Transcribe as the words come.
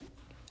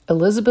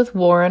Elizabeth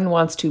Warren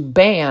wants to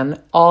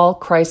ban all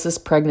crisis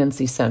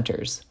pregnancy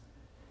centers.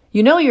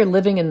 You know you're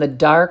living in the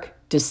dark,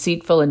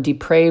 deceitful, and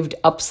depraved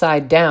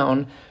upside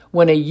down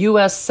when a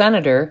U.S.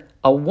 senator,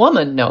 a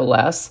woman no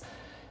less,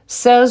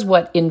 says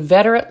what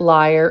inveterate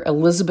liar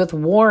Elizabeth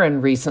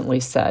Warren recently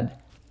said,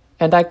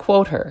 and I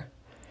quote her,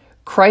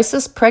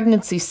 "Crisis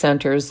pregnancy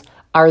centers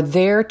are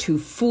there to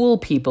fool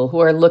people who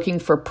are looking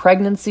for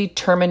pregnancy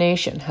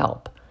termination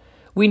help.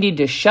 We need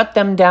to shut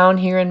them down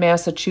here in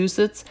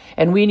Massachusetts,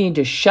 and we need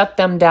to shut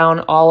them down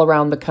all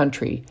around the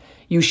country.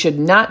 You should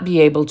not be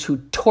able to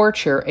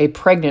torture a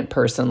pregnant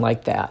person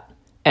like that."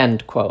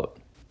 End quote.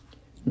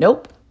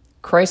 Nope.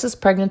 Crisis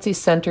pregnancy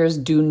centers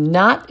do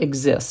not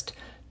exist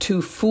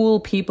to fool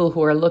people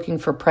who are looking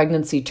for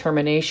pregnancy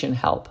termination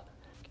help.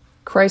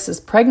 Crisis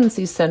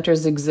pregnancy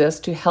centers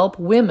exist to help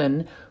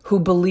women who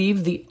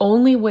believe the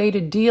only way to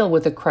deal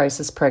with a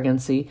crisis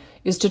pregnancy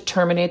is to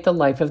terminate the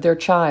life of their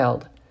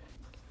child.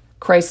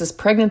 Crisis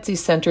pregnancy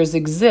centers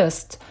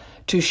exist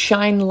to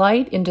shine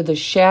light into the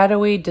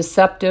shadowy,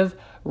 deceptive,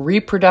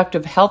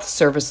 reproductive health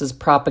services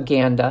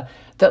propaganda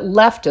that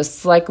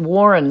leftists like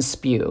Warren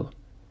spew.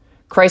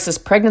 Crisis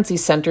pregnancy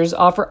centers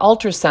offer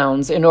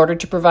ultrasounds in order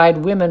to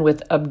provide women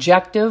with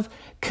objective,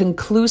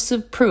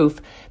 conclusive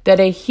proof that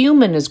a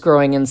human is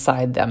growing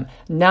inside them,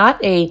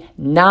 not a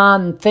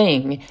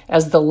non-thing,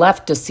 as the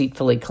left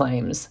deceitfully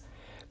claims.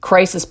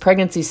 Crisis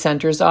pregnancy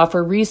centers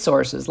offer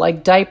resources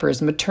like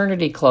diapers,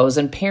 maternity clothes,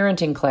 and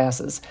parenting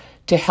classes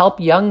to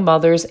help young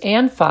mothers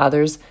and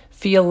fathers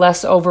feel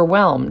less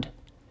overwhelmed.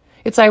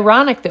 It's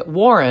ironic that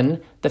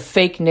Warren, the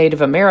fake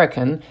Native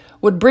American,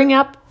 would bring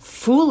up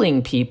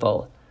fooling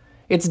people.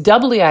 It's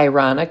doubly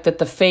ironic that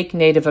the fake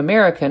Native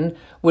American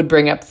would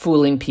bring up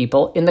fooling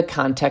people in the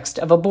context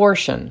of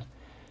abortion.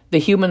 The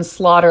human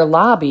slaughter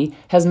lobby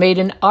has made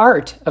an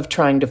art of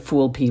trying to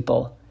fool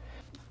people.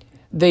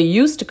 They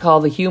used to call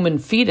the human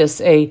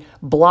fetus a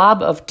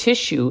blob of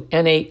tissue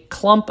and a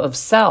clump of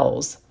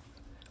cells.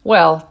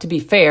 Well, to be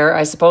fair,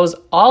 I suppose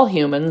all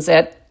humans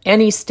at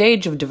any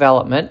stage of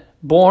development,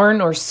 born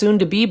or soon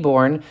to be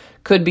born,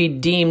 could be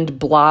deemed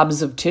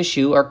blobs of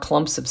tissue or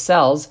clumps of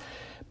cells,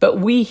 but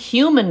we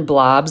human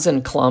blobs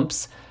and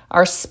clumps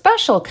are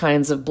special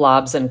kinds of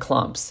blobs and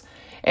clumps.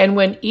 And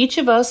when each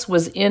of us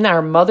was in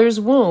our mother's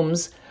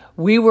wombs,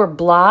 we were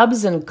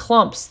blobs and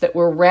clumps that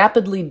were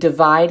rapidly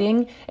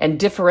dividing and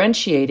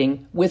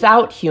differentiating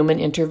without human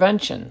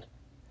intervention.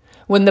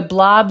 When the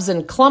blobs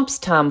and clumps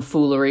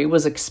tomfoolery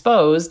was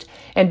exposed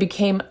and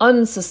became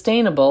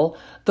unsustainable,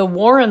 the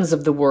Warrens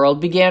of the world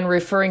began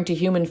referring to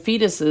human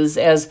fetuses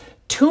as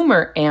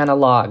tumor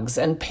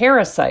analogs and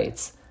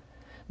parasites.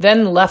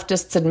 Then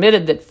leftists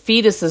admitted that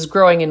fetuses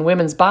growing in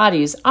women's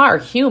bodies are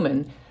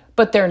human,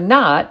 but they're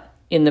not,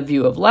 in the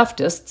view of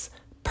leftists,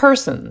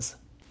 persons.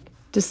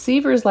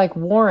 Deceivers like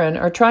Warren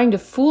are trying to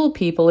fool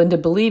people into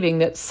believing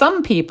that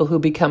some people who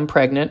become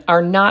pregnant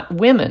are not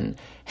women,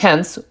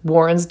 hence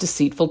Warren's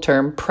deceitful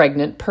term,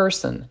 pregnant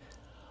person.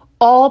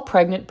 All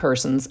pregnant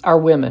persons are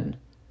women.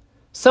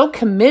 So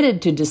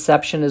committed to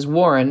deception is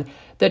Warren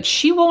that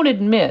she won't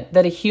admit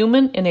that a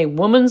human in a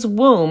woman's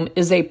womb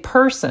is a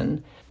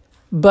person,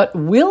 but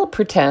will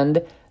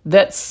pretend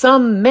that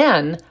some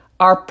men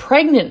are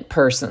pregnant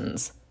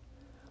persons.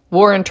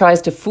 Warren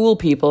tries to fool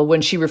people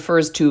when she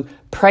refers to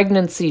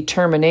pregnancy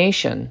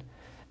termination.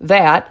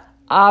 That,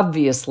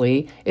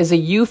 obviously, is a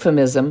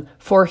euphemism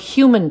for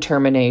human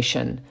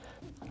termination,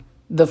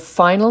 the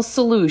final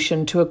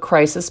solution to a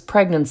crisis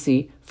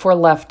pregnancy for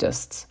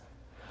leftists.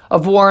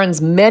 Of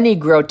Warren's many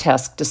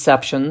grotesque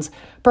deceptions,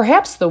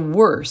 perhaps the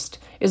worst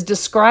is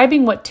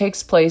describing what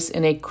takes place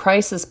in a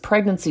crisis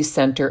pregnancy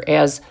center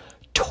as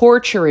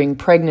torturing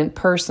pregnant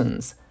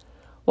persons.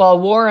 While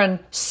Warren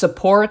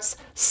supports,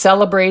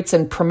 celebrates,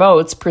 and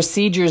promotes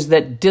procedures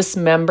that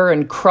dismember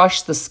and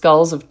crush the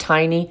skulls of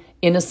tiny,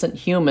 innocent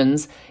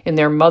humans in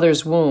their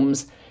mothers'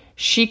 wombs,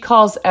 she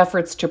calls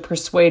efforts to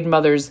persuade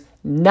mothers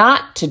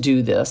not to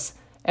do this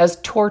as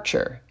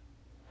torture.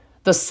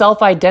 The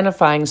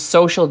self-identifying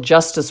social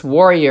justice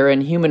warrior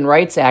and human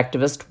rights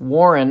activist,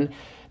 Warren,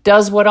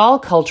 does what all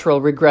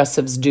cultural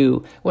regressives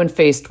do when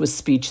faced with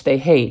speech they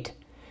hate.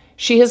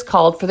 She has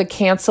called for the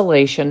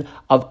cancellation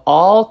of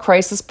all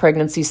crisis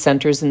pregnancy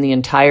centers in the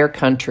entire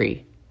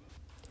country.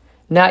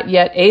 Not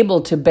yet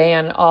able to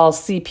ban all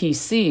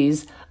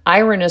CPCs,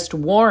 ironist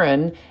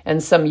Warren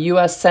and some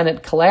U.S.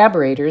 Senate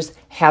collaborators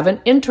have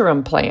an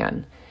interim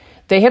plan.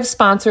 They have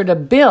sponsored a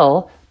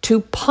bill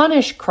to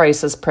punish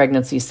crisis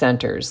pregnancy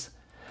centers.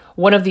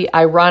 One of the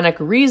ironic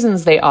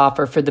reasons they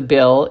offer for the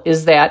bill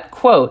is that,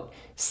 quote,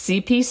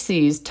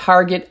 CPCs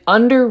target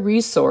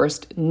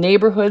under-resourced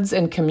neighborhoods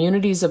and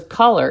communities of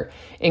color,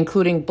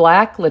 including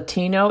Black,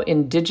 Latino,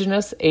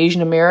 Indigenous,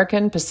 Asian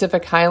American,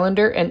 Pacific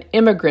Islander, and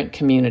immigrant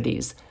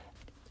communities.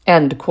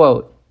 End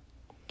quote.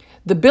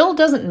 The bill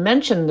doesn't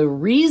mention the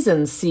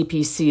reason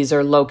CPCs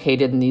are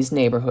located in these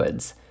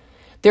neighborhoods.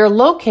 They're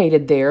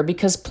located there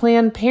because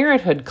Planned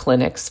Parenthood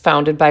clinics,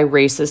 founded by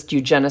racist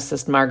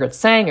eugenicist Margaret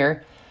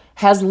Sanger,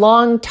 has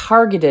long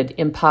targeted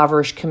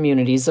impoverished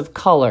communities of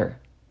color.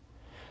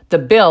 The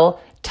bill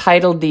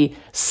titled the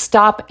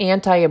Stop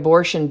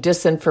Anti-Abortion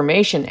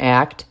Disinformation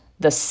Act,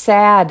 the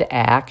SAD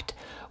Act,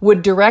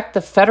 would direct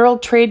the Federal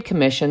Trade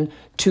Commission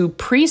to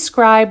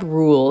prescribe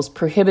rules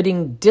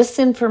prohibiting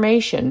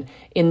disinformation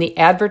in the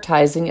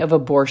advertising of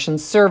abortion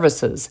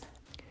services.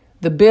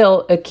 The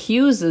bill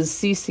accuses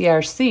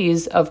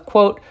CCRCs of,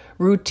 quote,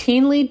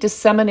 routinely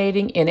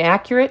disseminating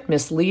inaccurate,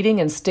 misleading,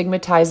 and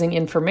stigmatizing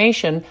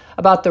information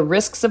about the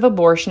risks of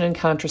abortion and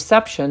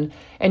contraception,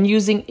 and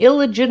using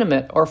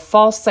illegitimate or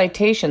false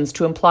citations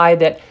to imply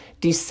that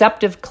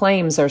deceptive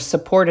claims are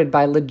supported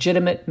by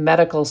legitimate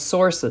medical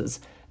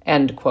sources,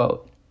 end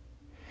quote.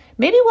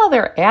 Maybe while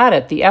they're at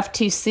it, the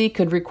FTC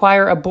could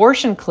require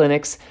abortion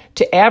clinics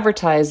to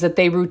advertise that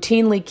they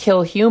routinely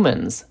kill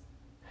humans.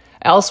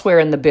 Elsewhere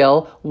in the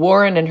bill,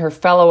 Warren and her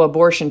fellow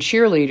abortion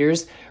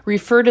cheerleaders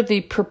refer to the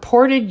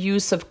purported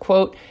use of,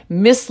 quote,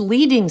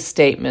 misleading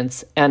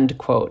statements, end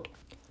quote,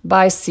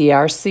 by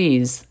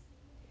CRCs.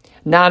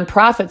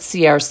 Nonprofit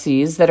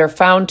CRCs that are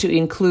found to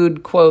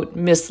include, quote,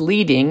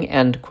 misleading,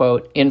 end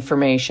quote,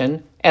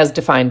 information, as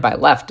defined by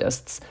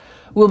leftists,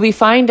 will be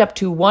fined up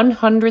to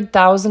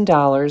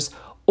 $100,000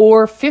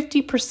 or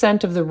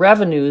 50% of the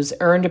revenues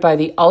earned by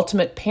the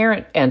ultimate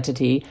parent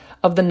entity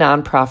of the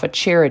nonprofit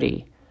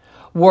charity.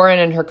 Warren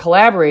and her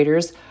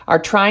collaborators are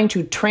trying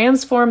to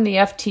transform the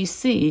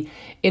FTC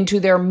into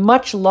their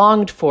much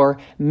longed-for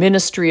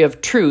Ministry of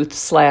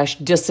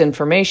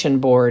Truth/Disinformation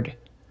Board.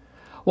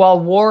 While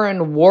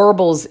Warren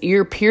warbles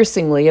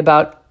ear-piercingly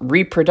about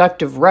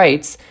reproductive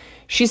rights,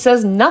 she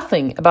says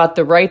nothing about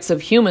the rights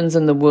of humans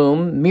in the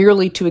womb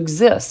merely to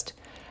exist.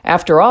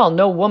 After all,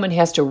 no woman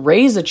has to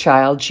raise a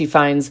child she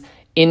finds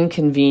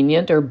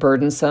inconvenient or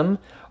burdensome,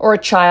 or a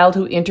child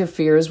who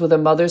interferes with a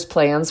mother's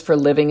plans for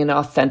living an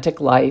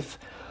authentic life,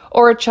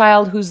 or a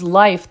child whose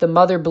life the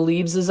mother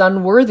believes is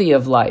unworthy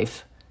of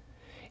life.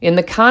 In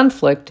the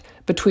conflict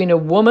between a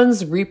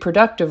woman's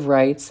reproductive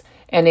rights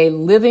and a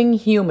living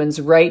human's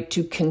right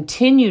to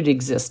continued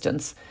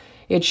existence,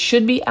 it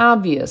should be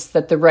obvious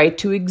that the right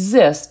to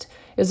exist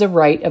is a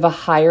right of a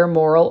higher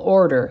moral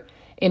order.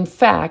 In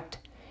fact,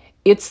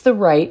 it's the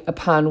right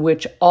upon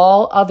which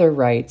all other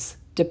rights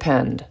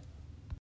depend.